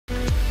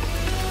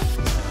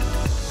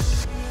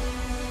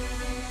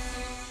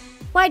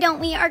Why Don't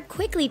We are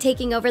quickly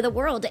taking over the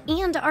world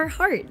and our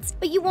hearts,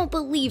 but you won't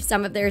believe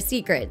some of their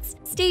secrets.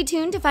 Stay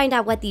tuned to find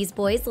out what these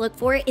boys look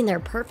for in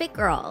their perfect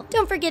girl.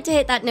 Don't forget to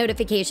hit that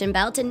notification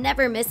bell to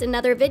never miss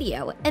another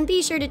video, and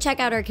be sure to check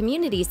out our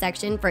community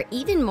section for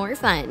even more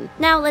fun.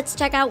 Now let's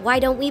check out Why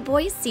Don't We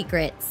Boys'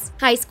 secrets.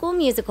 High School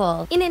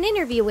Musical. In an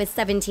interview with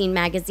 17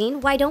 magazine,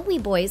 Why Don't We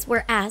Boys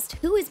were asked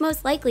who is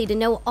most likely to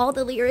know all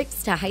the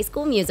lyrics to High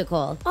School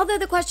Musical. Although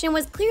the question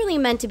was clearly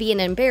meant to be an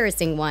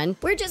embarrassing one,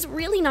 we're just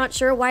really not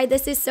sure why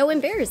this is so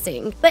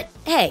embarrassing. But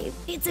hey,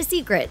 it's a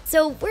secret,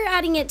 so we're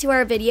adding it to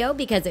our video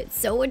because it's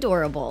so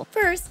adorable.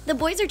 First, the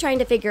boys are trying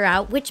to figure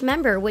out which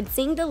member would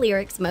sing the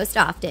lyrics most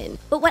often.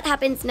 But what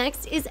happens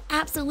next is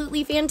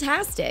absolutely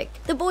fantastic.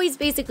 The boys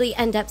basically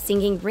end up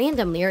singing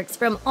random lyrics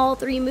from all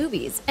 3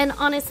 movies, and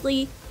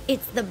honestly,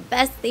 it's the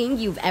best thing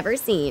you've ever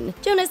seen.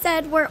 Jonah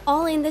said, "We're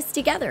all in this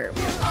together."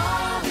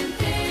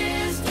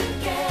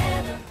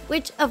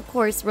 Which of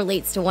course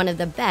relates to one of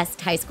the best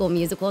High School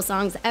Musical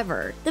songs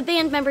ever. The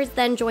band members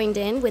then joined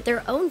in with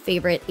their own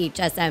favorite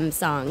HSM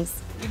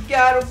songs. You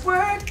gotta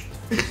work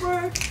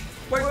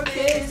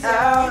this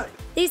out.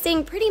 They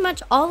sang pretty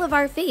much all of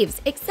our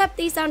faves, except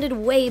they sounded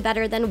way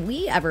better than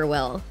we ever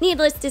will.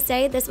 Needless to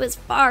say, this was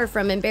far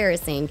from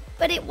embarrassing,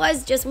 but it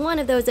was just one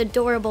of those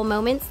adorable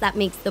moments that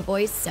makes the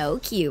boys so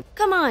cute.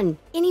 Come on,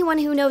 anyone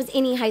who knows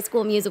any High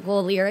School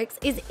Musical lyrics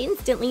is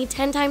instantly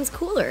 10 times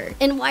cooler,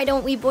 and Why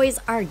Don't We Boys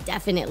are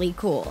definitely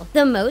cool.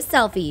 The most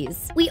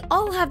selfies. We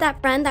all have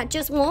that friend that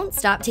just won't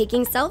stop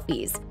taking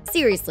selfies.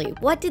 Seriously,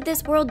 what did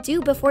this world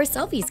do before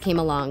selfies came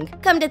along?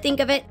 Come to think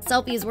of it,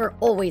 selfies were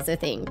always a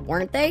thing,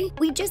 weren't they?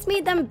 We just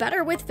made them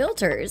better with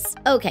filters.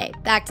 Okay,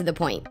 back to the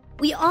point.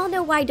 We all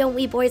know Why Don't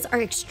We Boys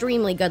are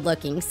extremely good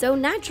looking, so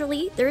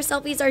naturally, their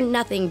selfies are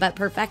nothing but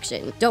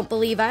perfection. Don't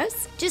believe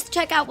us? Just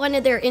check out one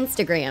of their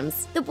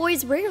Instagrams. The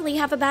boys rarely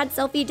have a bad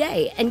selfie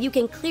day, and you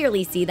can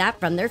clearly see that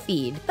from their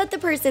feed. But the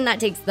person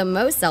that takes the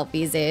most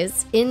selfies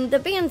is, in the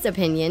band's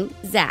opinion,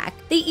 Zach.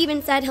 They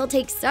even said he'll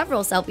take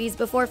several selfies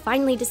before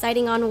finally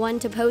deciding on one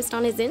to post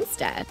on his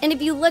Insta. And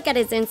if you look at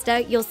his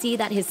Insta, you'll see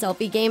that his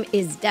selfie game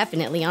is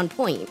definitely on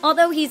point.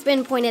 Although he's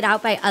been pointed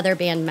out by other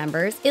band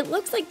members, it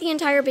looks like the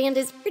entire band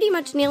is pretty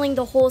much nailing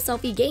the whole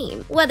selfie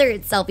game. Whether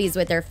it's selfies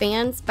with their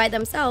fans, by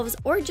themselves,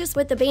 or just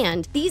with the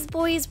band, these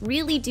boys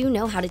really do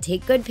know how to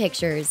take good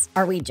pictures.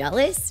 Are we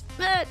jealous?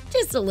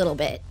 Just a little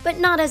bit. But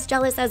not as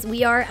jealous as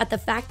we are at the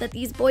fact that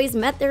these boys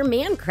met their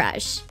man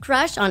crush.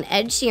 Crush on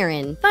Ed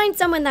Sheeran. Find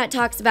someone that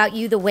talks about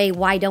you the way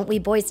Why Don't We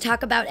Boys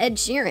talk about Ed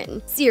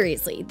Sheeran.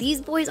 Seriously,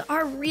 these boys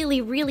are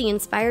really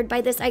inspired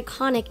by this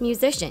iconic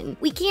musician.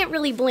 We can't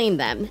really blame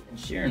them.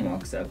 Sheeran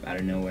walks up out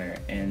of nowhere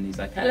and he's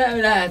like, "Hello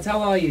lads,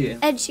 how are you?"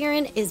 Ed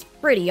Sheeran is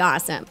pretty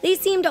awesome. They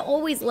seem to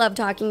always love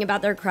talking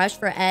about their crush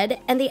for Ed,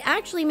 and they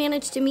actually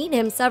managed to meet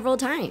him several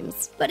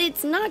times. But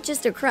it's not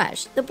just a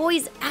crush. The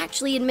boys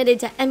actually admitted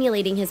to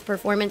emulating his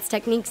performance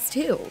techniques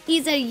too.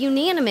 He's a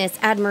unanimous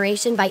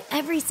admiration by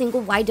every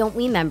single Why Don't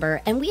We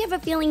member, and we have a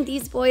feeling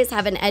these boys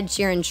have an Ed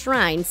Sheeran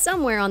shrine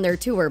somewhere on their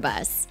tour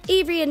bus.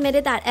 Avery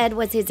admitted that Ed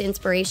was his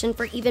inspiration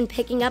for even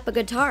picking up a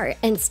guitar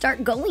and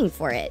start going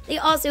for it. They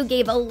also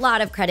gave a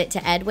lot of credit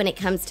to Ed when it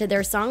comes to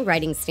their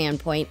songwriting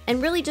standpoint,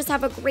 and really just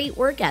have a great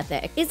work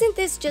ethic. Isn't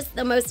this just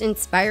the most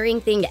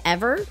inspiring thing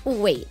ever?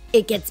 Wait,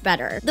 it gets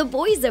better. The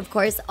boys, of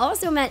course,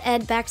 also met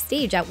Ed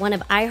backstage at one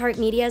of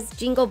iHeartMedia's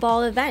Jingle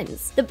Ball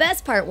events. The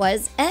best part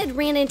was, Ed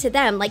ran into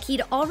them like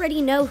he'd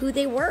already know who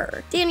they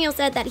were. Daniel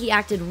said that he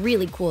acted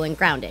really cool and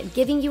grounded,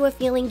 giving you a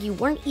feeling you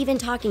weren't even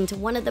talking to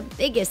one of the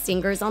biggest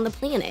singers on the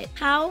planet.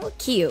 How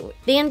cute.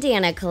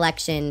 Bandana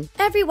collection.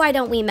 Every Why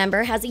Don't We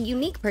member has a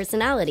unique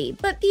personality,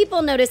 but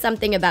people notice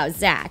something about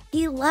Zach.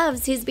 He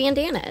loves his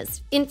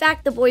bandanas. In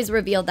fact, the boys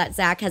revealed that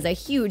Zach has a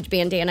huge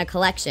bandana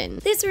collection.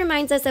 This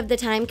reminds us of the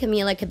time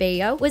Camila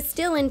Cabello was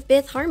still in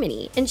Fifth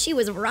Harmony, and she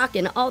was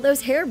rocking all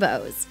those hair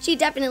bows. She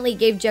definitely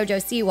gave JoJo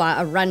Siwa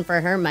a run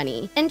for her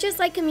money. And just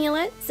like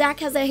Camila, Zach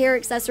has a hair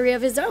accessory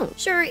of his own.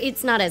 Sure,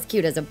 it's not as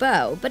cute as a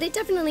bow, but it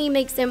definitely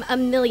makes him a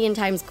million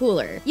times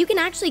cooler. You can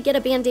actually get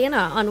a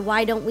bandana on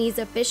Why Don't We's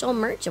official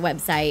merch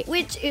website,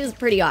 which is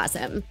pretty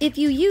awesome. If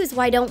you use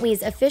Why Don't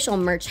We's official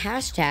merch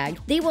hashtag,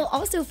 they will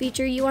also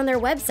feature you on their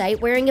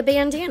website wearing a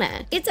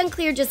bandana. It's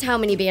unclear just how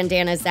many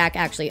bandanas Zach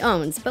actually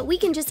owns, but we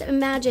can just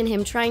imagine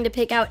him trying to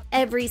pick out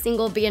every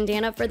single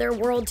bandana for their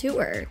world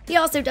tour. He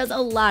also does a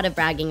lot of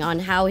bragging on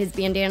how his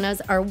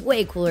bandanas are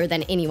way cooler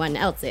than anyone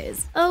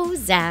else's. Oh,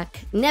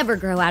 Zach, never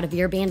grow out of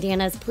your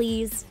bandanas,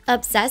 please.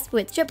 Obsessed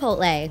with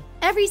Chipotle.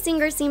 Every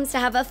singer seems to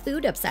have a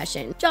food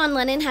obsession. John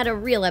Lennon had a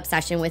real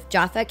obsession with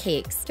Jaffa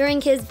cakes during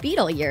his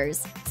Beatle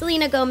years.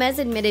 Selena Gomez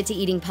admitted to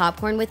eating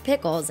popcorn with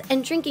pickles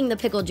and drinking the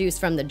pickle juice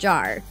from the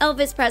jar.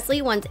 Elvis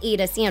Presley once ate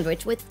a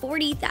sandwich with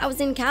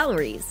 40,000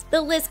 calories. The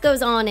list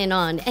goes on,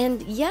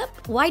 and yep,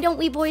 Why Don't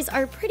We Boys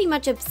are pretty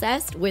much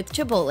obsessed with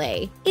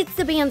Chipotle. It's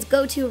the band's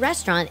go-to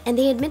restaurant, and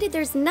they admitted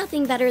there's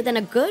nothing better than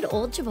a good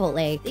old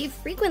Chipotle. They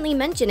frequently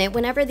mention it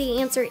whenever they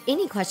answer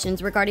any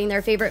questions regarding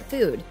their favorite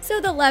food, so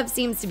the love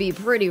seems to be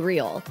pretty real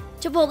real.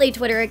 Chipotle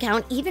Twitter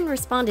account even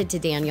responded to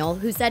Daniel,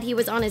 who said he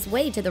was on his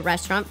way to the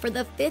restaurant for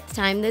the 5th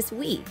time this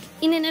week.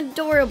 In an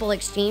adorable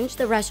exchange,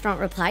 the restaurant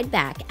replied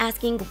back,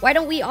 asking, "Why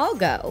don't we all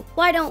go?"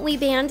 Why Don't We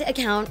Band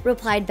account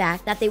replied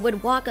back that they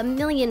would walk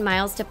 1,000,000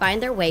 miles to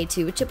find their way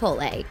to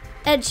Chipotle.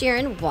 Ed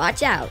Sheeran,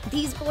 watch out.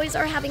 These boys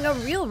are having a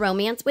real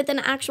romance with an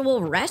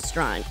actual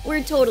restaurant.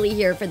 We're totally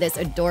here for this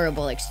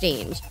adorable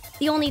exchange.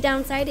 The only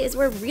downside is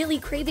we're really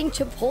craving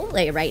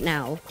Chipotle right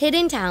now.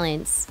 Hidden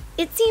talents.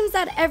 It seems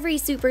that every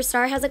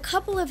superstar has a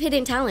couple of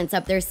hidden talents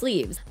up their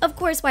sleeves. Of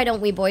course, Why Don't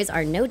We boys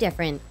are no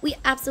different. We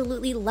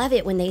absolutely love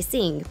it when they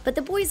sing, but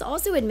the boys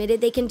also admitted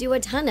they can do a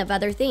ton of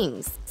other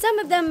things. Some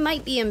of them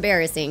might be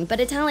embarrassing, but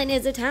a talent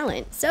is a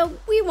talent, so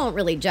we won't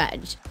really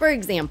judge. For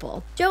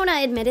example,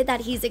 Jonah admitted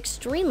that he's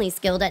extremely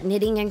skilled at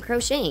knitting and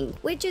crocheting,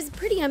 which is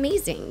pretty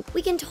amazing.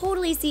 We can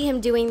totally see him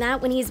doing that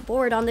when he's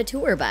bored on the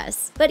tour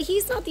bus. But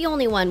he's not the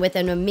only one with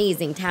an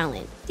amazing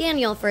talent.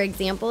 Daniel, for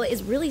example,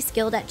 is really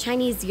skilled at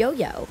Chinese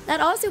yo-yo. That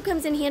also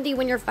comes in handy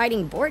when you're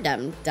fighting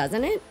boredom,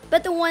 doesn't it?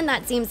 But the one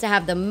that seems to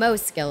have the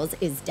most skills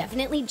is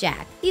definitely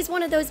Jack. He's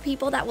one of those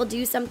people that will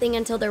do something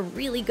until they're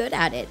really good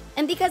at it.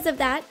 And because of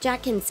that,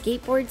 Jack can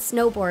skateboard,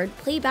 snowboard,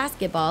 play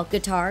basketball,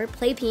 guitar,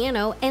 play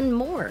piano, and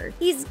more.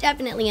 He's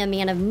definitely a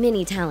man of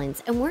many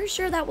talents, and we're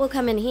sure that will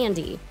come in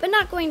handy. But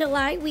not going to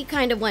lie, we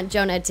kind of want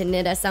Jonah to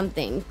knit us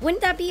something.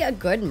 Wouldn't that be a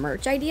good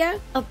merch idea?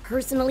 A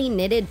personally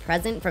knitted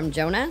present from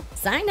Jonah?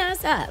 Sign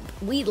us up.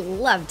 We'd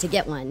love to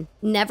get one.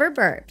 Never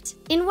burped.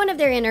 In one of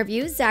their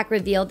interviews, Zach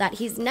revealed that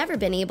he's never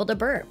been able to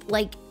burp,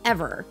 like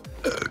ever.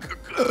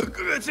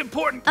 It's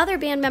important. Other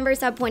band members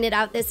have pointed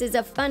out this is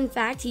a fun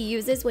fact he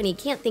uses when he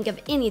can't think of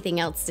anything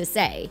else to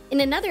say. In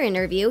another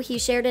interview, he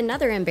shared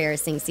another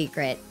embarrassing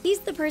secret. He's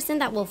the person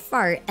that will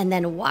fart and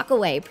then walk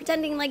away,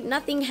 pretending like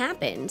nothing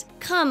happened.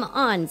 Come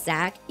on,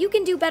 Zach, you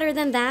can do better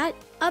than that.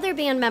 Other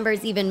band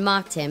members even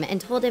mocked him and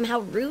told him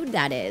how rude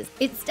that is.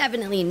 It's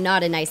definitely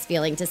not a nice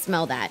feeling to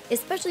smell that,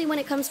 especially when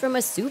it comes from a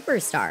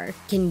superstar.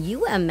 Can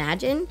you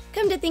imagine?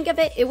 Come to think of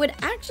it, it would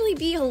actually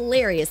be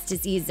hilarious to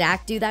see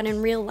Zach do that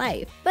in real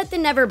life. But the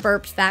never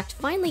burped fact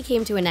finally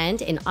came to an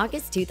end in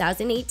August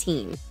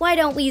 2018. Why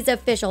Don't We's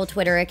official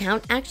Twitter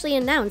account actually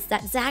announced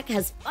that Zach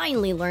has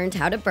finally learned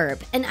how to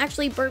burp and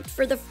actually burped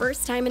for the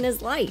first time in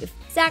his life.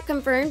 Zach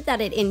confirmed that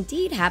it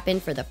indeed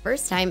happened for the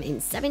first time in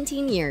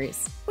 17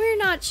 years. We're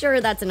not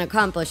sure that's an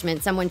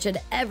accomplishment someone should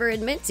ever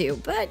admit to,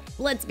 but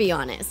let's be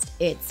honest,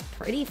 it's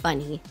pretty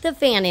funny. The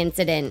fan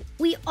incident.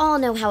 We all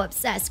know how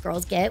obsessed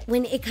girls get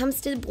when it comes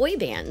to boy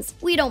bands.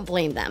 We don't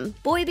blame them.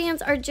 Boy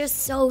bands are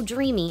just so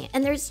dreamy,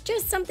 and there's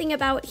just something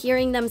about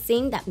hearing them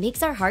sing that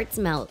makes our hearts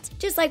melt.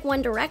 Just like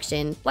One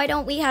Direction, Why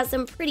Don't We have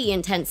some pretty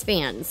intense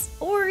fans,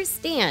 or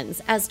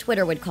stans, as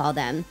Twitter would call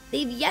them.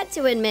 They've yet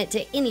to admit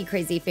to any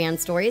crazy fan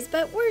stories,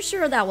 but we're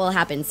sure that will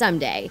happen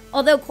someday.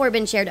 Although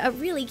Corbin shared a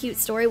really cute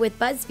story with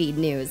BuzzFeed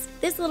News.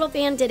 This little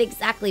fan did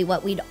exactly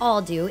what we'd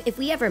all do if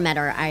we ever met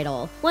our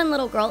idol. One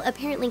little girl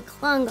apparently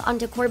clung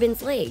onto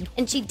Corbin's leg,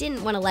 and she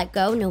didn't want to let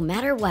go no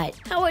matter what.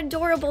 How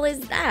adorable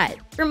is that?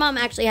 Her mom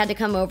actually had to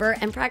come over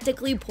and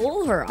practically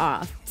pull her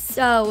off.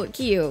 So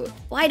cute.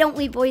 Why Don't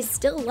We boys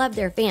still love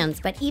their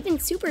fans, but even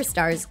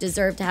superstars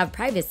deserve to have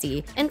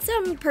privacy and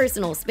some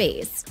personal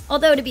space.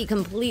 Although to be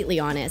completely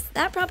honest,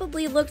 that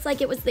probably looks like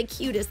it was the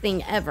cutest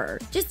thing ever.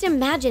 Just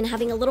imagine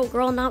having a little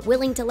girl not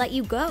willing to let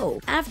you go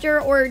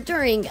after or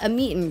during a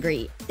meet and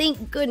greet.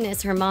 Thank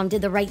goodness her mom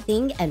did the right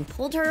thing and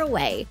pulled her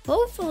away.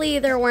 Hopefully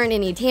there weren't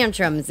any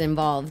tantrums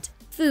involved.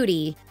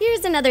 Foodie.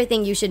 Here's another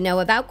thing you should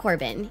know about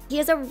Corbin. He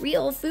has a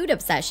real food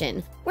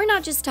obsession. We're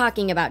not just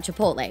talking about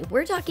Chipotle,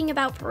 we're talking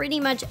about pretty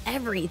much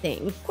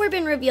everything.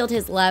 Corbin revealed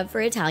his love for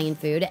Italian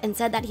food and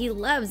said that he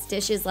loves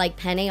dishes like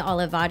penne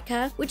alla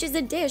vodka, which is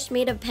a dish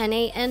made of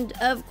penne and,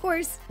 of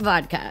course,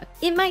 vodka.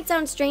 It might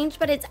sound strange,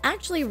 but it's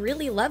actually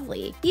really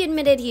lovely. He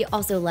admitted he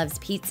also loves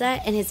pizza,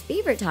 and his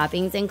favorite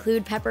toppings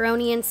include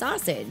pepperoni and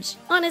sausage.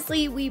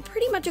 Honestly, we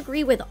pretty much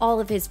agree with all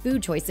of his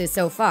food choices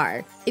so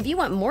far. If you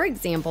want more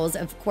examples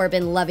of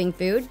Corbin loving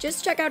food,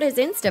 just check out his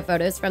Insta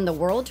photos from the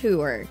world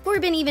tour.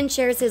 Corbin even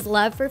shares his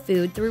love for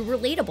food through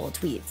relatable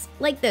tweets,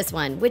 like this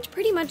one, which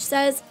pretty much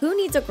says, "Who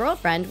needs a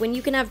girlfriend when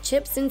you can have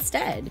chips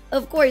instead?"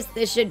 Of course,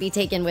 this should be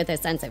taken with a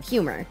sense of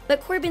humor, but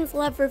Corbin's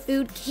love for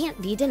food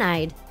can't be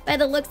denied. By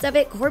the looks of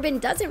it, Corbin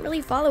doesn't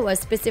really follow a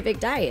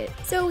specific diet,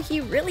 so he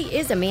really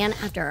is a man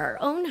after our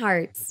own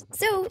hearts.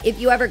 So if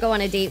you ever go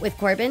on a date with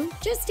Corbin,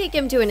 just take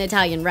him to an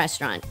Italian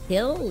restaurant.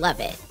 He'll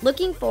love it.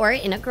 Looking for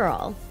in a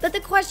girl. But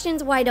the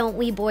questions Why Don't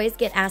We boys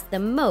get asked the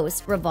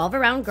most revolve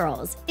around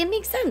girls. It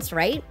makes sense,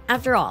 right?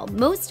 After all,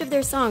 most of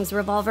their songs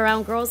revolve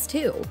around girls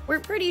too. We're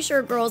pretty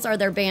sure girls are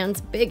their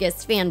band's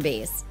biggest fan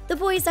base. The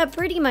boys have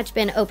pretty much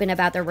been open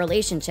about their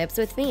relationships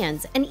with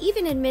fans and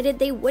even admitted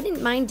they wouldn't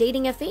mind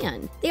dating a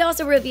fan. They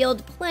also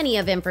revealed plenty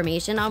of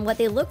information on what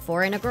they look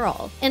for in a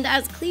girl. And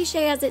as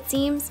cliche as it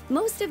seems,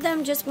 most of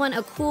them just want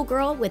a cool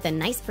girl with a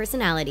nice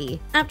personality.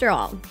 After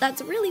all,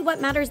 that's really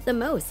what matters the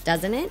most,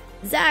 doesn't it?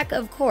 Zach,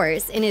 of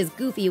course, in his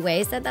goofy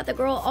way, said that the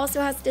girl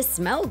also has to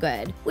smell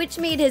good, which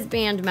made his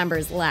band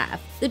members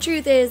laugh. The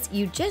truth is,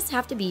 you just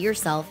have to be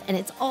yourself and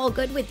it's all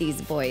good with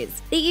these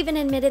boys. They even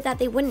admitted that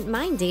they wouldn't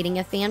mind dating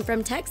a fan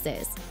from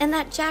Texas, and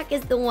that Jack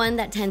is the one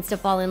that tends to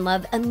fall in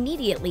love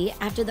immediately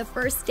after the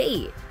first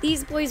date.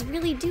 These boys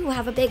really do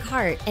have a big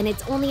heart, and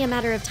it's only a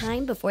matter of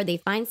time before they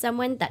find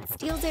someone that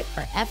steals it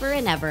forever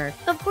and ever.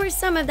 Of course,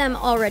 some of them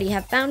already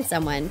have found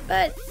someone,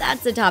 but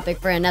that's a topic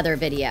for another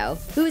video.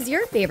 Who's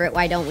your favorite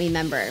Why Don't We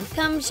member?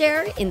 Come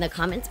share in the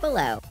comments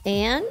below.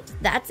 And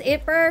that's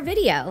it for our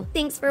video.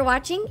 Thanks for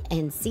watching,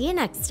 and see you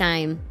next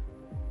time.